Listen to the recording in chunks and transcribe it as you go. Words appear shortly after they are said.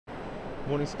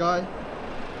Morning, Sky.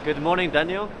 Good morning,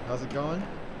 Daniel. How's it going?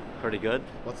 Pretty good.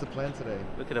 What's the plan today?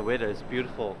 Look at the weather, it's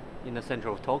beautiful in the center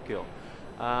of Tokyo.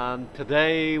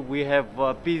 Today we have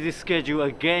a busy schedule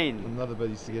again. Another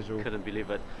busy schedule. Couldn't believe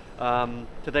it.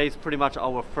 Today is pretty much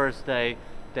our first day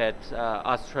that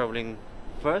us traveling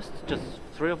first, just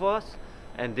three of us,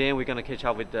 and then we're gonna catch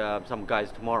up with some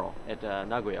guys tomorrow at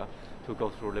Nagoya to go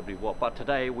through Liberty Walk. But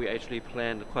today we actually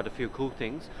planned quite a few cool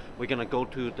things. We're gonna go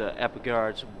to the Apple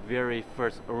Garage very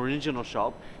first original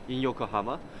shop in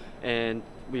Yokohama, and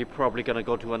we're probably gonna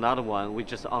go to another one. We're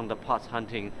just on the parts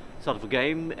hunting sort of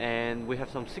game, and we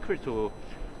have some secret to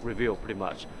reveal pretty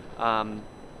much.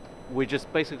 We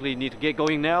just basically need to get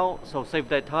going now, so save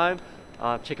that time,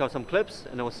 check out some clips,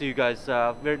 and I will see you guys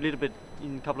very little bit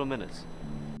in a couple of minutes.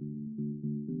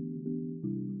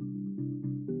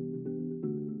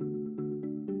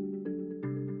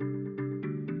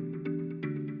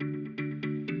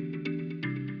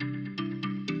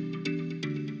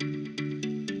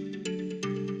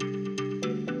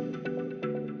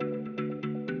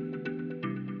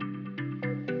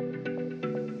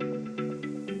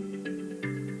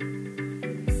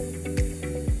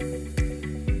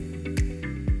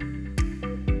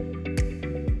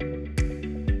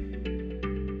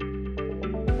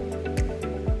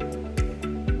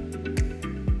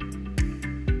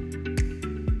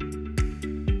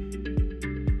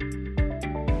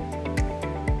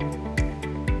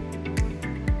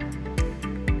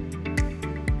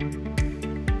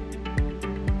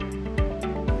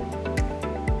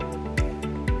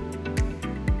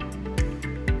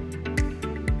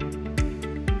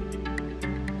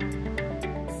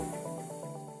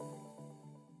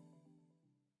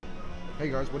 Hey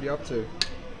guys, what are you up to?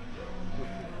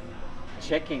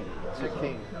 Checking.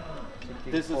 Checking.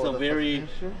 This is a very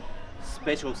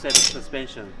special set of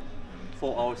suspension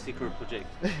for our secret project.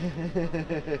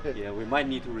 Yeah, we might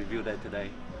need to review that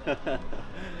today.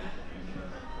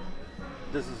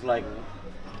 This is like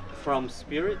from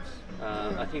Spirit.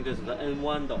 I think this is the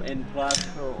N1, the N Plus,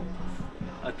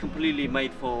 completely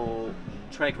made for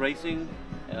track racing.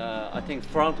 I think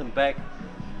front and back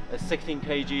 16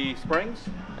 kg springs,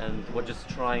 and we're just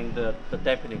trying the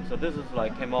dampening. So this is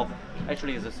like came off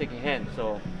actually is a second hand,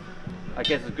 so I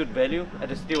guess it's good value, and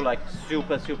it's still like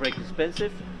super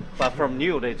expensive, but from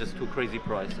new they just too crazy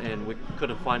price, and we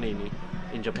couldn't find any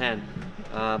in Japan.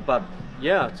 But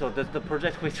yeah, so the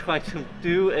project we're trying to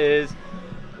do is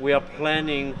we are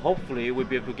planning, hopefully we'll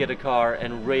be able to get a car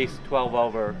and race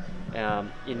 12-hour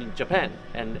in Japan,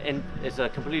 and it's a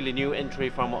completely new entry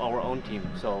from our own team.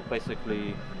 So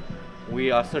basically we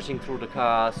are searching through the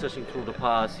car, searching through the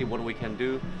past, see what we can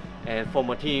do and form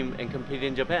a team and compete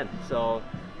in Japan. So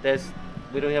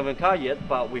we don't have a car yet,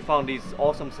 but we found these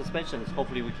awesome suspensions.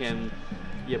 Hopefully we can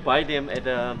buy them at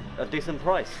a decent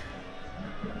price.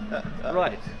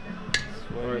 Right.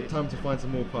 Alright, time to find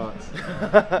some more parts.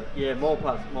 Yeah, more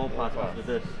parts after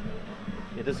this.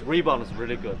 Yeah, this rebound is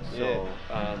really good, so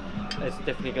it's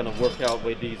definitely gonna work out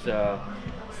with these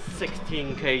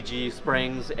 16 kg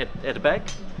springs at the back,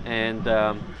 and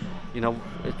you know,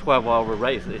 a 12-hour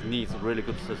race, it needs really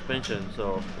good suspension.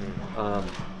 So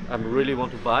I really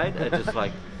want to buy it. I just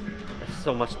like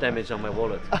so much damage on my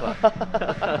wallet, but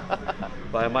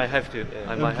I might have to.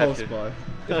 I might have to.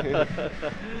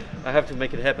 I have to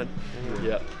make it happen.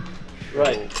 Yeah.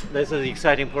 Right. This is an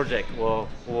exciting project. We'll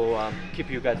keep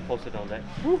you guys posted on that.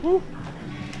 Woohoo!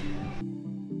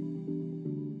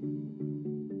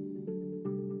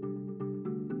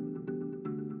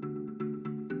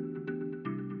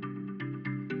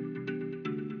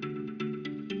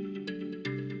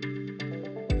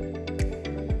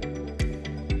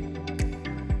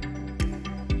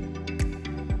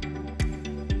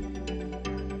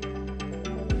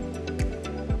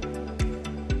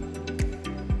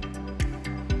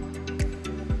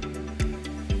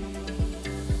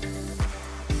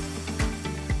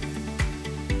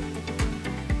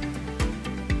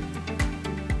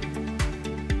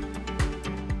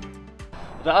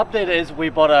 The update is we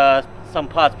bought some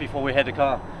parts before we had the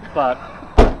car,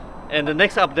 and the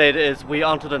next update is we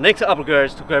on to the next Apple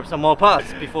Garage to grab some more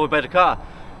parts before we buy the car.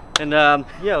 And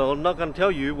yeah, I'm not gonna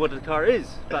tell you what the car is,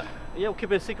 but yeah, we'll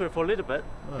keep it a secret for a little bit.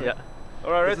 Right. Yeah.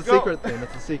 All right, let's go. It's a secret then.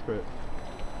 It's a secret.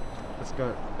 Let's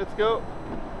go. Let's go.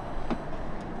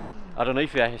 I don't know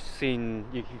if you have seen,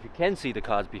 if you can see the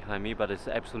cars behind me, but it's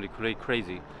absolutely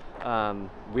crazy.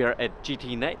 We are at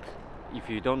GT Net. If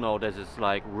you don't know, this is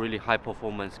like really high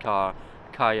performance car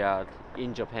yard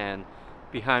in Japan.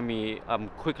 Behind me, I'm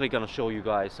quickly gonna show you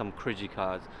guys some crazy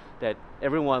cars that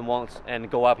everyone wants and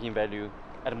go up in value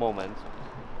at the moment.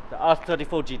 The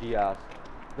R34 GTR,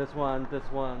 this one,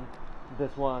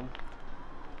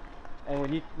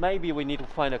 and maybe we need to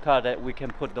find a car that we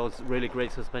can put those really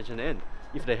great suspension in,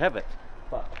 if they have it.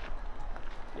 But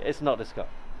it's not this car.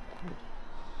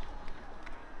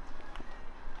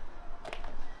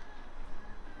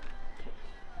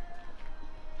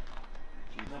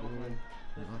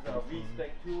 This is our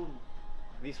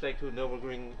V-Spec 2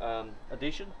 Nürburgring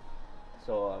edition.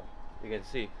 So you can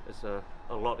see it's a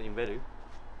lot in value.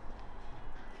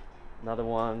 Another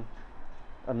one,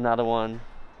 another one.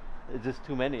 It's just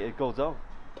too many. It goes on.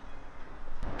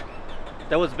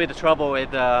 That was a bit of trouble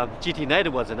at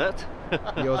GT-Net, wasn't it?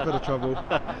 Yeah, it was a bit of trouble.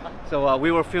 So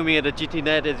we were filming at the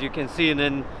GT-Net, as you can see, and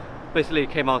then basically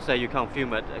came out and said you can't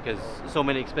film it because so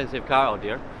many expensive cars out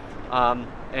there.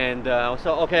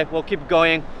 So okay, we'll keep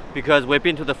going because we've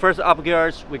been to the first up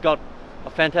gears. We got a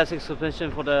fantastic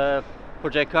suspension for the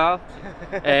project car,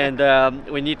 and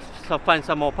we need to find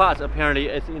some more parts. Apparently,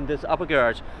 it's in this upper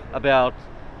garage about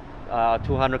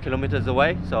 200 kilometers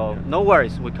away. So no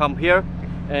worries, we come here,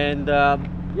 and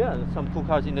yeah, some cool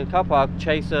cars in the car park: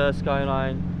 Chaser,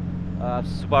 Skyline,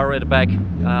 Subaru at the back.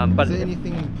 But is there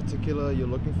anything in particular you're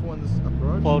looking for in this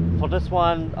upper garage? For this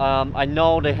one, I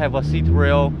know they have a seat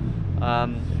rail.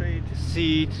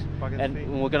 Seat,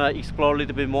 and we're gonna explore a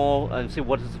little bit more and see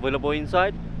what is available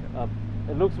inside.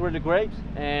 It looks really great,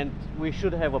 and we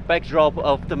should have a backdrop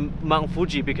of the Mount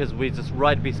Fuji because we're just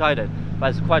right beside it.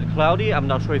 But it's quite cloudy. I'm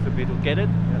not sure if we'll be able to get it.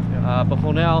 But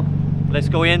for now, let's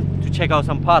go in to check out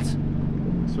some parts.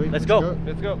 Sweet. Let's go.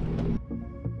 Let's go.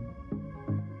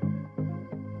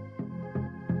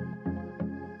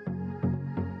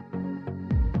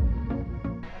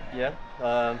 Yeah.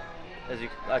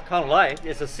 I can't lie,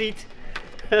 it's a seat.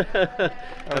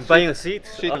 I'm buying a seat.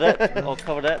 I'll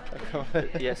cover that.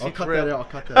 Yeah, I'll seat cut rail. that out.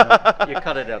 I'll cut that out. You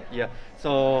cut it out. Yeah.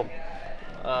 So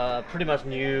pretty much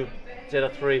new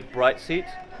Z3 bright seat.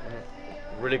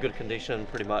 Really good condition,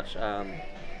 pretty much.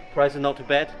 Price is not too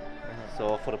bad.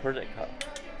 So for the project car,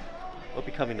 we'll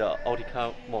be coming the Audi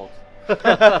car mod.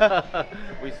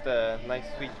 With the nice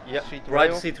seat bright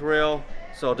rail. seat rail.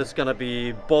 So this is gonna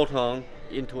be bolt on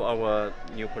into our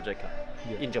new project car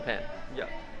in Japan. Yeah.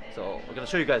 So we're gonna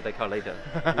show you guys that car later,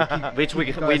 which we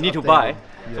need to buy.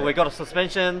 Yeah. So we got a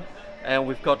suspension, and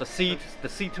we've got the seat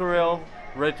rail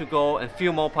ready to go, and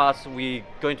few more parts we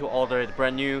going to order it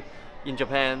brand new in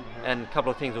Japan, and a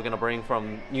couple of things we're gonna bring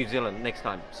from New Zealand next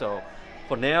time. So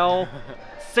for now,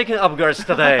 second upgrades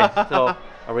today. So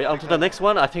are we on to the next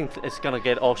one? I think it's gonna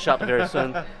get all shut very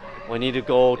soon. We need to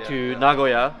go to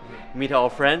Nagoya, meet our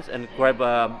friends, and grab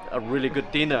a really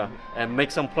good dinner and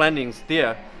make some plannings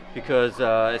there, because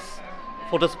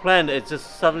for this plan it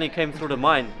just suddenly came through the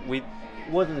mind. We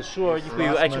wasn't sure if we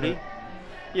actually,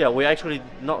 we're actually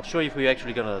not sure if we're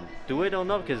actually gonna do it or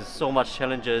not, because there's so much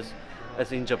challenges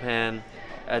as in Japan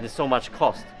and there's so much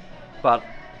cost. But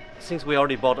since we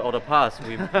already bought all the parts,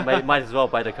 we might as well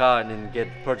buy the car and then get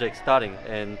the project starting.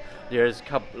 And there's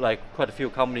quite a few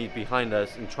companies behind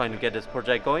us in trying to get this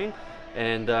project going.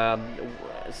 And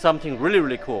something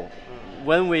really cool.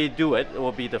 When we do it, it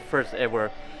will be the first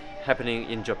ever happening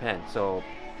in Japan. So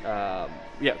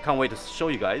yeah, can't wait to show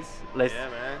you guys.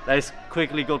 Let's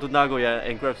quickly go to Nagoya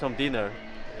and grab some dinner.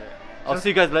 I'll see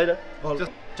you guys later. Well,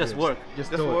 just work.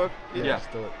 Just Just do work. it. Yeah.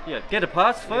 Just do it. Yeah, get the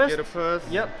parts first. Get it first.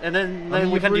 Yep, and then I mean,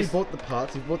 we you've can already bought the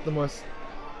parts. You've bought the most.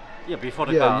 Yeah, before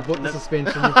the Yeah, car. you bought And the then-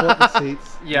 suspension. You bought the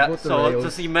seats. You Yeah, bought the so rails.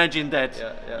 just imagine that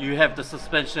you have the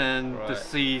suspension, the Right.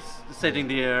 seats sitting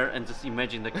there, and just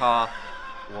imagine the car.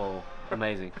 Whoa,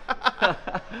 amazing.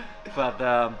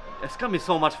 But it's gonna be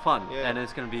so much fun, and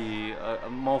it's gonna be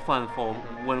more fun for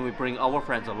when we bring our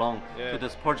friends along to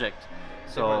this project.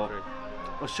 So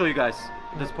I'll show you guys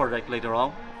this project later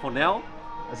on. For now,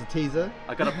 As a teaser.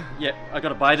 I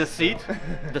gotta buy the seat,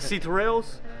 the seat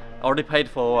rails. I already paid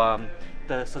for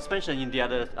the suspension in the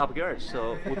other up garage,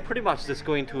 so we're pretty much just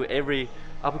going to every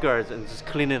up garage and just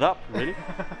clean it up, really.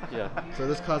 Yeah. So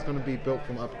this car's going to be built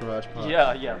from up garage parts.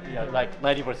 Yeah. Like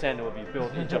 90% will be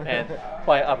built in Japan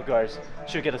by up garage.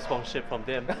 Should get a sponsorship from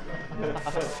them.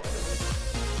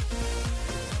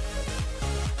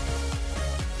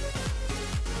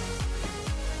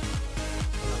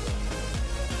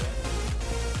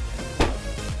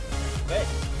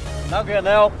 Okay.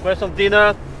 Now grab some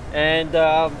dinner and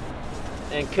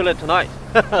kill it tonight.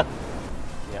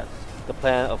 Yes, the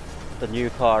plan of the new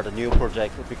car, the new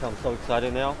project, it becomes so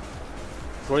exciting now.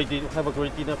 Have a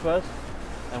great dinner first,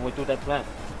 and we do that plan.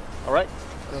 All right.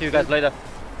 See you guys later.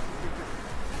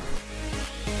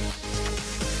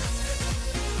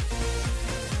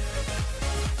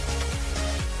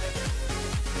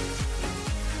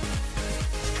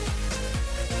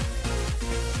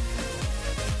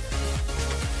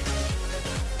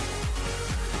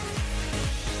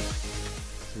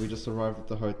 We just arrived at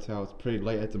the hotel. It's pretty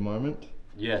late at the moment.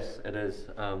 Yes, it is.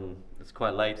 It's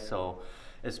quite late, so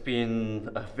it's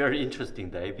been a very interesting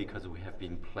day because we have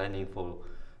been planning for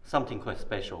something quite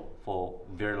special for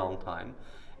a very long time,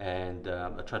 and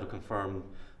I try to confirm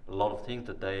a lot of things,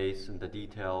 the days and the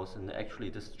details, and actually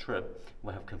this trip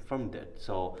we have confirmed it.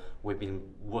 So we've been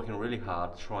working really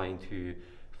hard trying to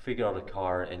figure out a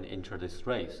car and enter this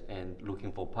race, and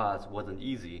looking for parts wasn't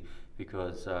easy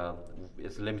because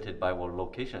it's limited by our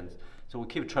locations. So we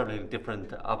keep traveling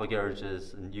different other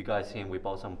garages, and you guys seeing we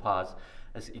bought some parts.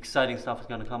 As exciting stuff is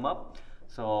going to come up.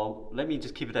 So let me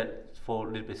just keep that for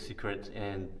a little bit secret,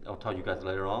 and I'll tell you guys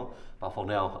later on. But for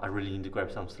now, I really need to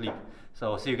grab some sleep.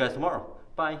 So see you guys tomorrow.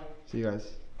 Bye. See you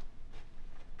guys.